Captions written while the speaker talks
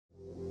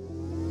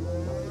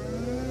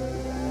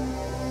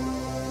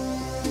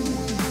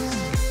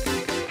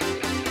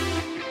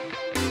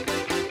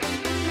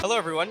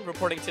everyone,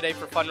 reporting today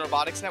for Fun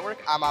Robotics Network.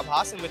 I'm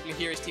Abhas, and with me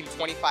here is Team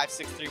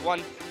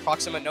 25631,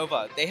 Proxima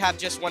Nova. They have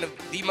just one of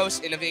the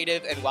most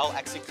innovative and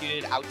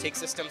well-executed outtake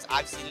systems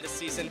I've seen this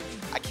season.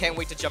 I can't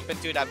wait to jump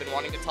into it. I've been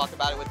wanting to talk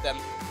about it with them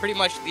pretty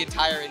much the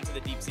entire Into the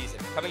Deep season.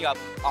 Coming up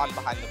on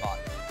Behind the Bot.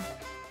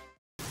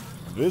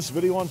 This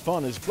video on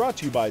Fun is brought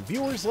to you by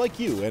viewers like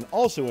you and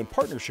also in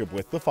partnership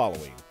with the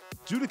following.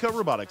 Sudica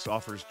Robotics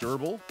offers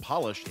durable,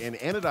 polished, and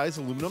anodized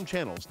aluminum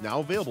channels now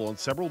available in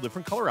several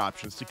different color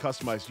options to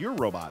customize your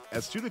robot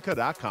at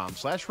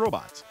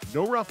sudica.com/robots.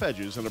 No rough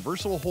edges and a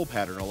versatile hole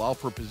pattern allow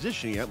for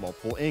positioning at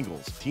multiple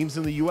angles. Teams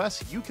in the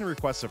US, you can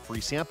request a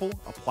free sample,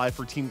 apply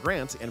for team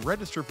grants, and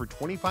register for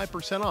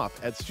 25% off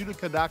at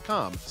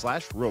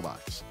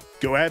sudica.com/robots.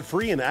 Go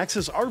ad-free and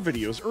access our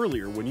videos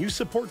earlier when you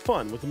support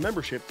Fun with a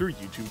membership through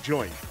YouTube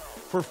Join.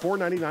 For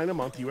 $4.99 a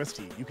month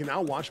USD, you can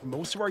now watch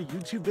most of our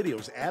YouTube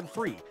videos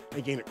ad-free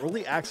and gain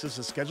early access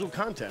to scheduled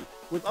content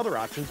with other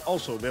options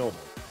also available.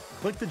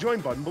 Click the join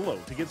button below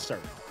to get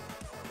started.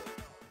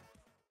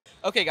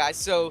 Okay guys,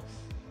 so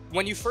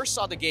when you first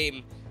saw the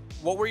game,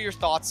 what were your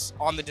thoughts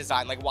on the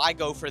design? Like, why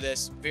go for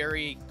this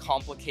very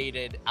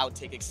complicated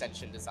outtake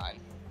extension design?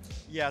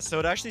 Yeah, so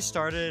it actually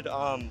started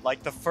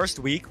like the first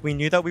week. We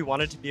knew that we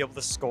wanted to be able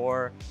to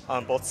score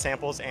both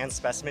samples and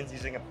specimens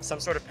using some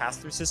sort of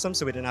pass-through system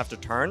so we didn't have to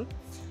turn.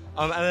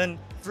 And then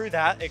through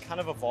that, it kind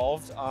of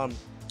evolved.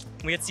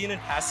 We had seen in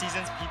past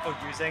seasons people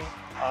using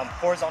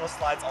horizontal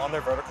slides on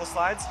their vertical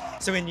slides.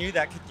 So we knew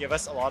that could give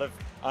us a lot of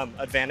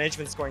advantage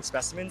when scoring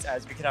specimens,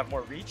 as we could have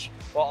more reach,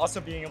 while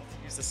also being able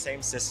to use the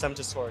same system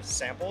to score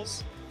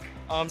samples.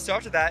 So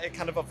after that, it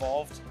kind of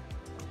evolved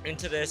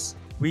into this.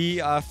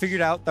 We figured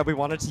out that we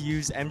wanted to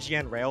use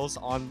MGN rails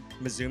on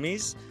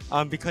Mizumis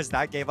because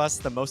that gave us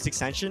the most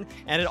extension,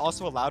 and it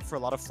also allowed for a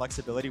lot of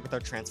flexibility with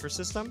our transfer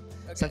system,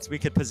 since we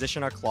could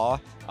position our claw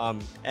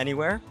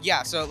anywhere.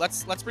 Yeah, so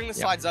let's bring the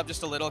slides up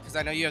just a little, because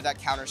I know you have that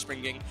counter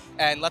stringing,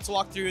 and let's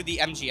walk through the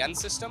MGN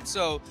system.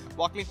 So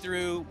walk me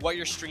through what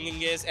your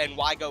stringing is and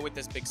why go with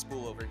this big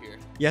spool over here.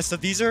 Yeah, so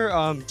these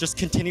are just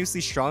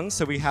continuously strung.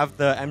 So we have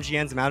the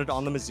MGNs mounted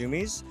on the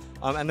Mizumis,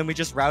 and then we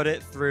just route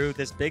it through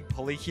this big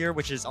pulley here,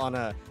 which is on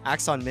a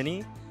Axon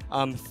Mini,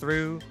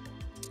 through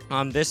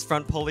this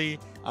front pulley,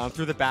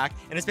 through the back,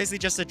 and it's basically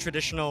just a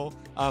traditional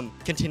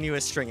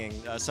continuous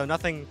stringing. So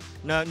nothing,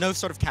 no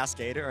sort of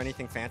cascade or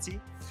anything fancy.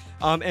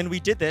 And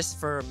we did this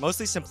for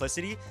mostly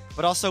simplicity,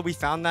 but also we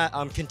found that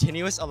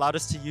continuous allowed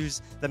us to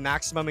use the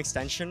maximum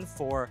extension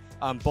for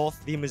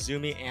both the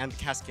Mizumi and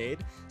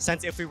Cascade.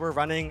 Since if we were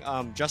running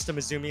just a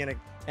Mizumi and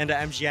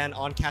an MGN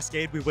on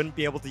Cascade, we wouldn't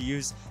be able to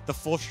use the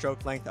full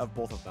stroke length of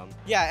both of them.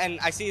 Yeah, and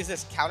I see, is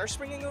this counter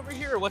springing over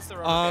here, or what's the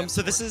rubber band?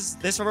 So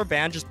this rubber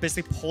band just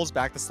basically pulls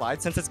back the slide.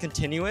 Since it's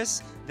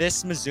continuous,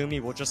 this Mizumi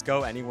will just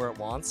go anywhere it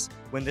wants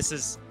when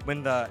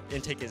the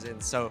intake is in.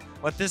 So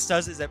what this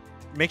does is it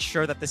makes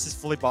sure that this is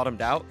fully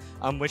bottomed out,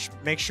 which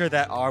makes sure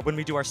that when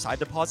we do our side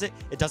deposit,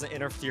 it doesn't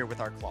interfere with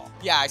our claw.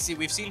 Yeah, I see.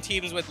 We've seen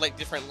teams with like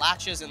different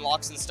latches and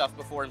locks and stuff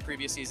before in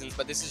previous seasons,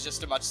 but this is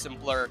just a much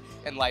simpler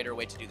and lighter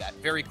way to do that.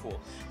 Very cool.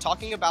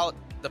 Talking about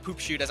the poop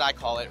chute, as I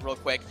call it, real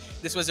quick,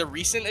 this was a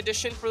recent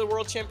addition for the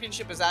World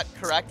Championship, is that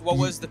correct? What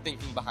was the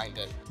thinking behind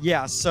it?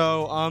 Yeah,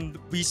 so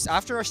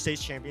after our state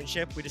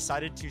championship, we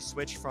decided to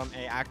switch from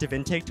an active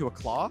intake to a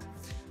claw.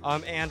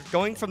 And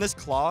going from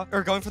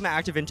the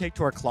active intake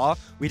to our claw,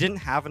 we didn't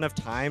have enough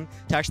time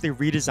to actually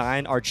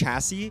redesign our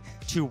chassis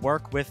to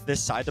work with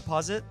this side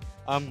deposit,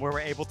 where we're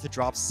able to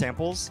drop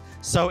samples.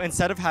 So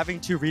instead of having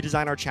to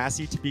redesign our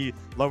chassis to be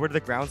lower to the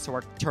ground so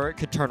our turret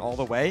could turn all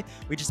the way,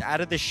 we just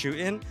added this chute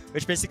in,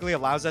 which basically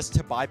allows us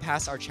to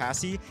bypass our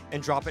chassis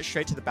and drop it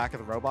straight to the back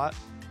of the robot.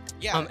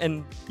 Yeah.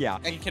 And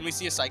can we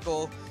see a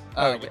cycle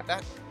with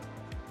that?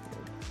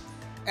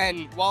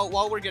 And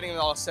while we're getting it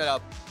all set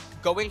up,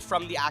 going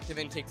from the active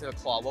intake to the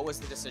claw, what was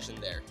the decision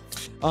there?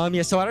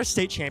 Yeah, so at our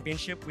state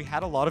championship, we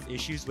had a lot of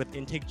issues with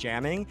intake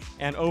jamming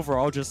and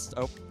overall just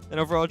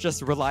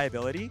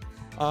reliability.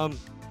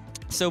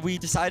 So we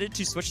decided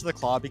to switch to the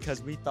claw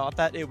because we thought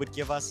that it would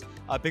give us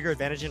a bigger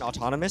advantage in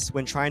autonomous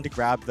when trying to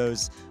grab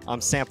those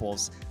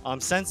samples.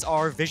 Since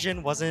our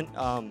vision wasn't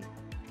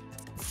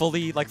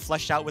fully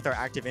fleshed out with our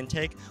active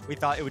intake, we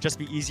thought it would just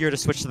be easier to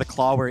switch to the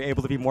claw where we're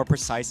able to be more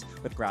precise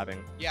with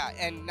grabbing. Yeah,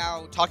 and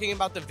now talking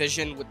about the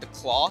vision with the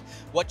claw,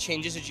 what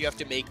changes did you have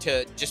to make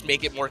to just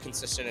make it more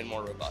consistent and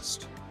more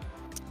robust?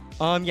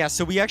 Yeah,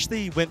 so we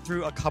actually went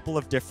through a couple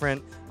of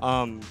different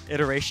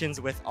iterations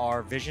with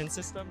our vision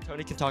system.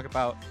 Tony can talk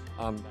about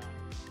that.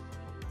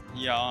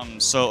 Yeah,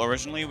 so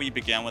originally we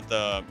began with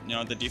the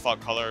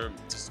default color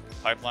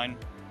pipeline,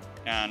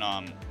 and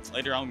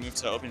later on we moved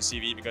to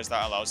OpenCV because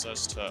that allows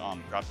us to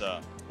grab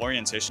the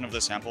orientation of the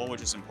sample,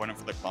 which is important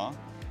for the claw.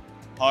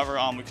 However,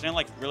 we couldn't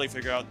really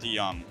figure out the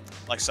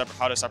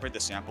how to separate the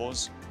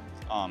samples,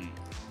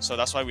 so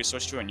that's why we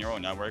switched to a neural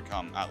network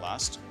at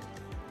last.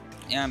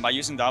 And by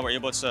using that, we're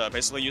able to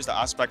basically use the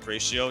aspect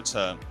ratio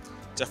to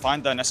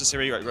find the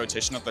necessary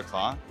rotation of the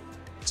claw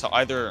to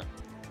either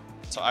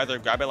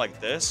grab it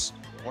like this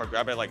or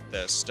grab it like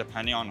this,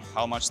 depending on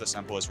how much the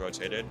sample is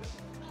rotated.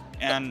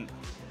 and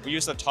we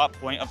use the top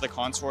point of the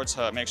contour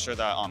to make sure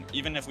that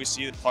even if we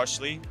see it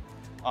partially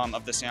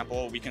of the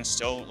sample, we can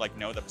still like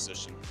know the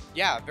position.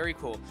 Yeah, very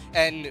cool.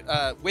 And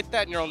with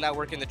that neural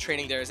network and the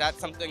training there, is that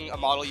something, a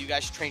model you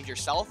guys trained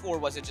yourself, or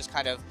was it just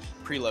kind of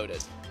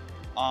preloaded?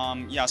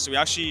 Yeah, so we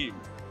actually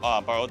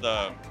borrowed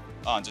the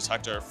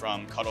detector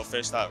from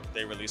Cuttlefish that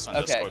they released on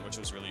Discord, which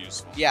was really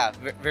useful. Yeah,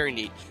 very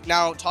neat.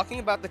 Now, talking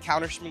about the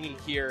counterspringing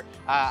here,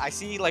 I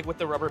see like with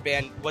the rubber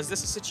band, was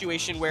this a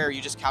situation where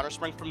you just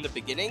countersprung from the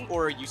beginning,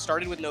 or you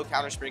started with no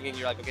counterspringing,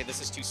 you're like, okay,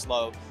 this is too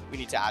slow, we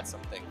need to add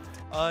something?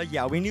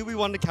 Yeah, we knew we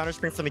wanted to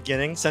counterspring from the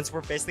beginning. Since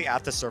we're basically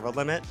at the servo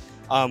limit,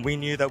 we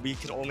knew that we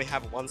could only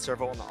have one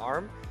servo on the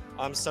arm.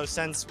 So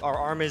since our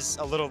arm is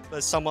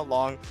somewhat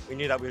long, we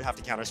knew that we would have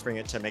to counterspring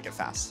it to make it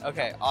fast.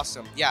 Okay,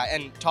 awesome. Yeah,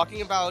 and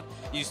talking about,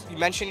 you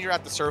mentioned you're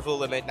at the servo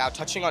limit. Now,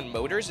 touching on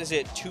motors, is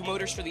it 2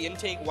 motors for the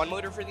intake, 1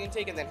 motor for the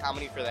intake, and then how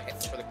many for the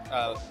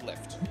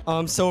lift?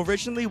 So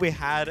originally we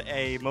had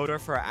a motor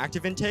for our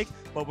active intake,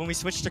 but when we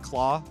switched to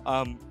claw,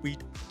 we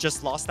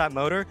just lost that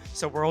motor.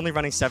 So we're only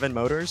running 7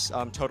 motors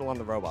total on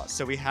the robot.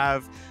 So we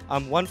have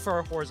 1 for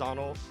our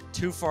horizontal,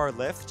 2 for our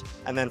lift,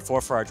 and then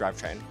 4 for our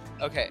drivetrain.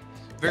 Okay.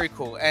 Very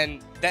cool.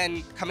 And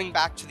then coming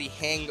back to the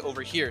hang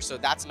over here, so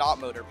that's not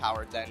motor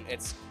powered then.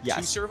 It's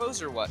 2 servos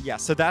or what? Yeah,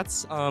 so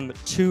that's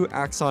 2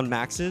 Axon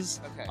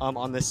Maxes Okay.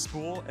 on this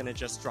spool, and it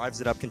just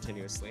drives it up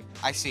continuously.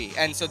 I see.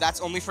 And so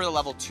that's only for the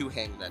level 2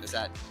 hang then, is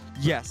that?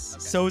 Yes.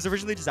 Okay. So it was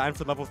originally designed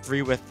for level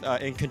 3 with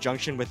in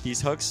conjunction with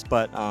these hooks,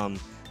 but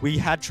we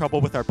had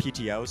trouble with our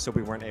PTO, so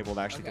we weren't able to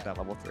actually get that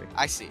level 3.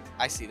 I see.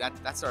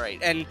 That's all right.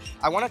 And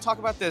I want to talk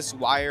about this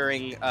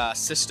wiring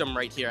system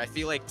right here. I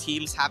feel like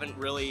teams haven't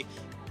really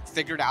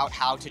figured out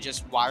how to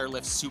just wire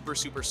lift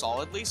super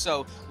solidly.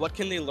 So what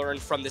can they learn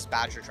from this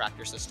Badger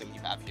tractor system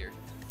you have here?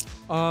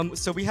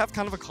 So we have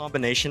kind of a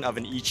combination of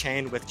an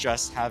E-chain with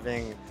just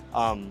having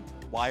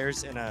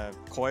wires in a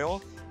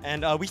coil.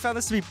 And we found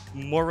this to be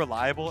more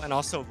reliable and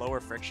also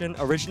lower friction.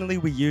 Originally,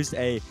 we used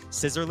a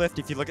scissor lift.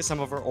 If you look at some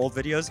of our old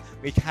videos,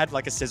 we had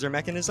like a scissor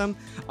mechanism.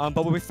 But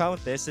what we found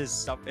with this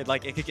is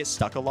it could get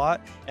stuck a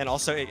lot, and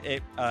also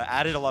it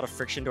added a lot of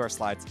friction to our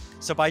slides.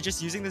 So by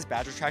just using this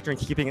Badger tractor and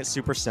keeping it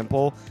super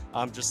simple,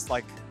 just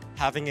like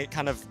having it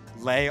kind of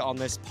lay on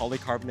this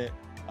polycarbonate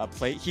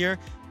plate here,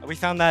 we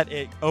found that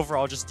it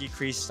overall just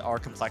decreased our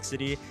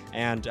complexity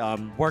and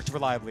worked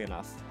reliably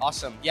enough.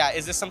 Awesome. Yeah,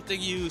 is this something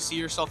you see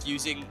yourself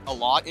using a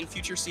lot in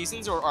future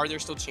seasons, or are there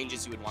still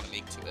changes you would want to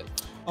make to it?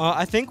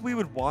 I think we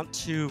would want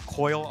to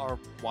coil our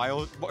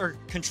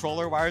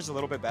controller wires a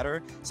little bit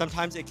better.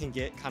 Sometimes it can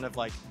get kind of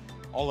like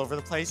all over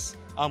the place.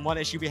 One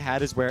issue we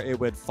had is where it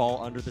would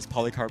fall under this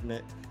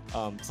polycarbonate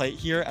plate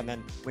here, and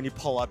then when you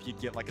pull up, you'd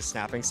get like a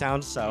snapping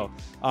sound. So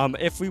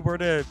if we were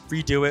to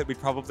redo it, we'd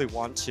probably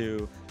want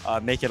to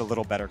make it a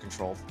little better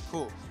controlled.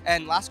 Cool.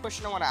 And last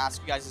question I want to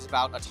ask you guys is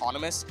about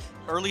autonomous.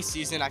 Early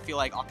season, I feel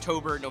like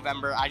October,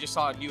 November, I just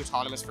saw a new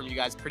autonomous from you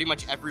guys pretty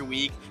much every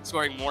week,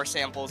 scoring more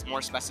samples,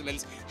 more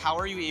specimens. How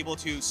are you able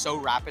to so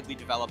rapidly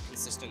develop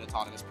consistent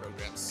autonomous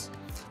programs?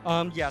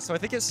 Yeah, so I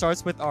think it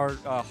starts with our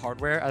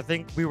hardware. I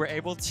think we were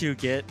able to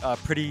get a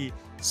pretty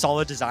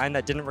solid design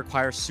that didn't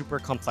require super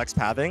complex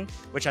pathing,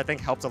 which I think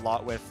helped a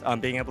lot with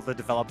being able to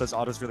develop those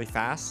autos really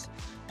fast.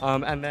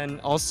 And then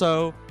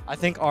also, I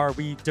think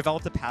we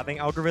developed a pathing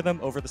algorithm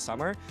over the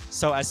summer.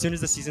 So as soon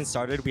as the season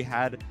started, we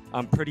had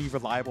pretty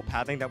reliable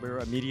pathing that we were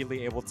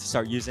immediately able to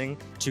start using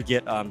to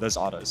get those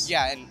autos.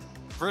 Yeah, and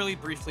really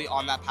briefly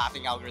on that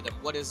pathing algorithm,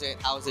 what is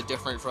it? How is it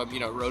different from,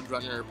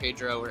 Roadrunner or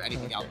Pedro or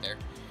anything out there?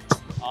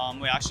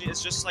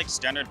 It's just like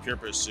standard pure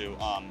pursuit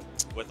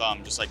with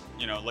just like,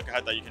 look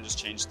ahead that you can just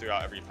change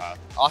throughout every path.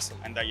 Awesome.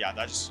 And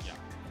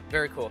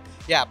Very cool.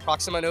 Yeah,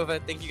 Proxima Nova,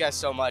 thank you guys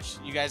so much.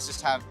 You guys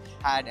just have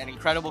had an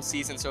incredible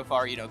season so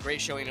far.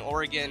 Great showing in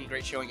Oregon,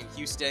 great showing in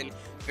Houston.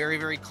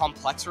 Very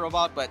complex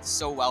robot, but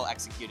so well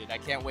executed. I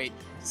can't wait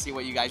to see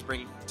what you guys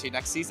bring to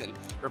next season.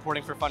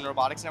 Reporting for Fun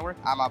Robotics Network,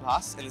 I'm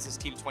Abhas, and this is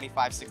Team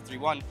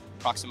 25631,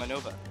 Proxima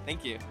Nova.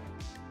 Thank you.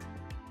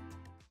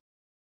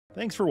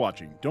 Thanks for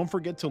watching. Don't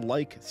forget to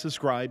like,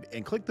 subscribe,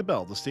 and click the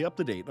bell to stay up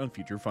to date on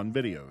future fun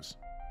videos.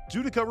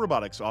 Zudica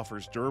Robotics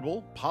offers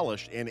durable,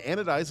 polished, and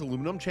anodized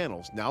aluminum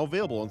channels now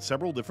available in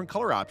several different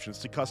color options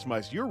to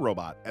customize your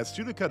robot at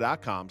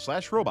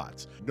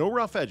studica.com/robots. No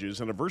rough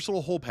edges and a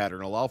versatile hole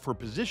pattern allow for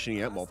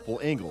positioning at multiple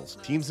angles.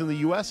 Teams in the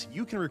US,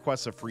 you can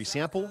request a free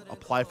sample,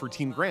 apply for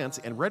team grants,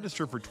 and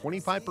register for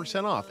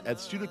 25% off at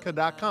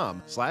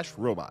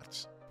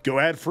studica.com/robots. Go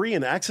ad-free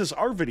and access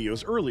our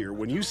videos earlier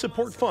when you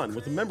support fun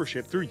with a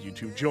membership through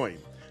YouTube Join.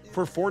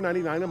 For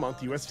 $4.99 a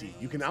month USD,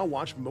 you can now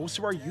watch most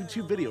of our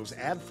YouTube videos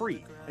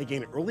ad-free and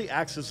gain early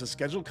access to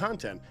scheduled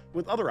content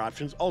with other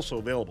options also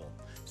available.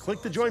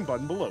 Click the Join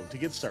button below to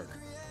get started.